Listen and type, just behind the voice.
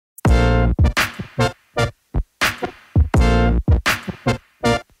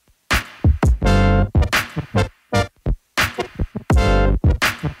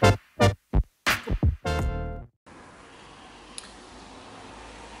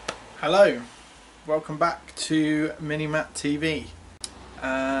Hello, welcome back to Minimat TV.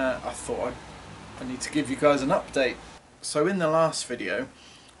 I thought I need to give you guys an update. So in the last video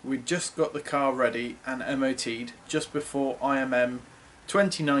we just got the car ready and MOT'd just before IMM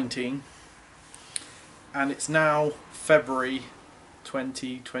 2019 and it's now February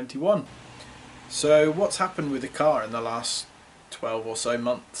 2021. So what's happened with the car in the last 12 or so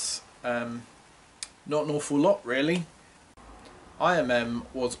months? Not an awful lot really. IMM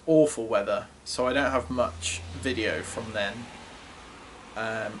was awful weather, so I don't have much video from then.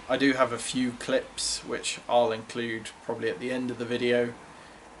 I do have a few clips which I'll include probably at the end of the video.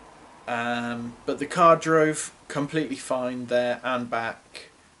 But the car drove completely fine there and back,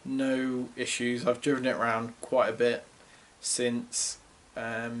 no issues. I've driven it around quite a bit since,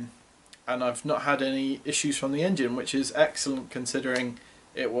 and I've not had any issues from the engine, which is excellent considering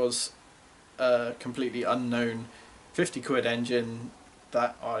it was a completely unknown 50 quid engine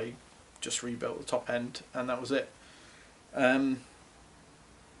that I just rebuilt the top end and that was it.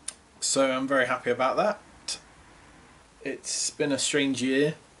 So I'm very happy about that. It's been a strange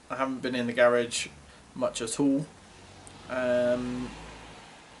year. I haven't been in the garage much at all. But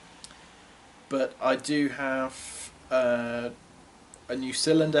I do have a new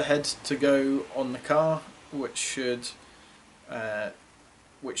cylinder head to go on the car, which should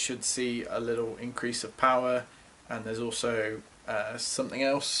see a little increase of power. And there's also something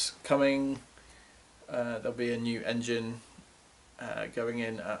else coming. There'll be a new engine going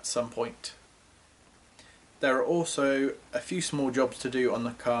in at some point. There are also a few small jobs to do on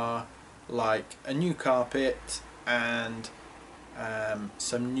the car, like a new carpet and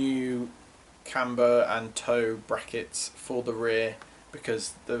some new camber and toe brackets for the rear,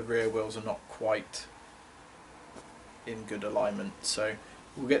 because the rear wheels are not quite in good alignment, so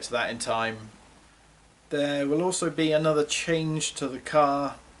we'll get to that in time. There will also be another change to the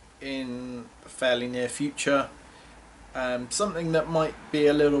car in the fairly near future. Something that might be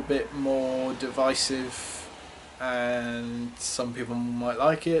a little bit more divisive, and some people might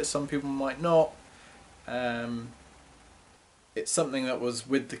like it, some people might not. It's something that was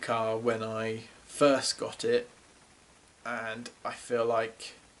with the car when I first got it, and I feel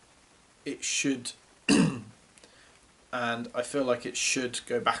like it should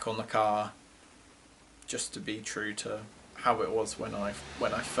go back on the car, just to be true to how it was when I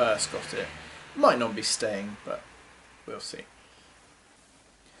first got it. Might not be staying, but we'll see.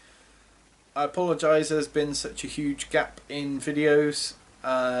 I apologise there's been such a huge gap in videos.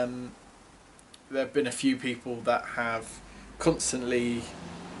 There have been a few people that have constantly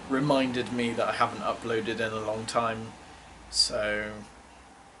reminded me that I haven't uploaded in a long time, so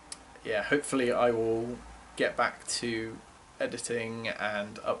yeah, hopefully I will get back to editing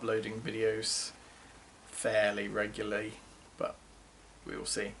and uploading videos fairly regularly, but we will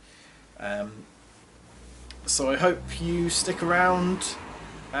see. So I hope you stick around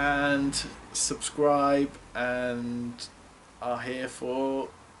and subscribe and are here for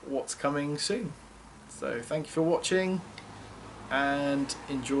what's coming soon. So thank you for watching and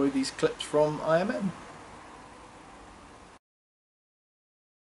enjoy these clips from IMM.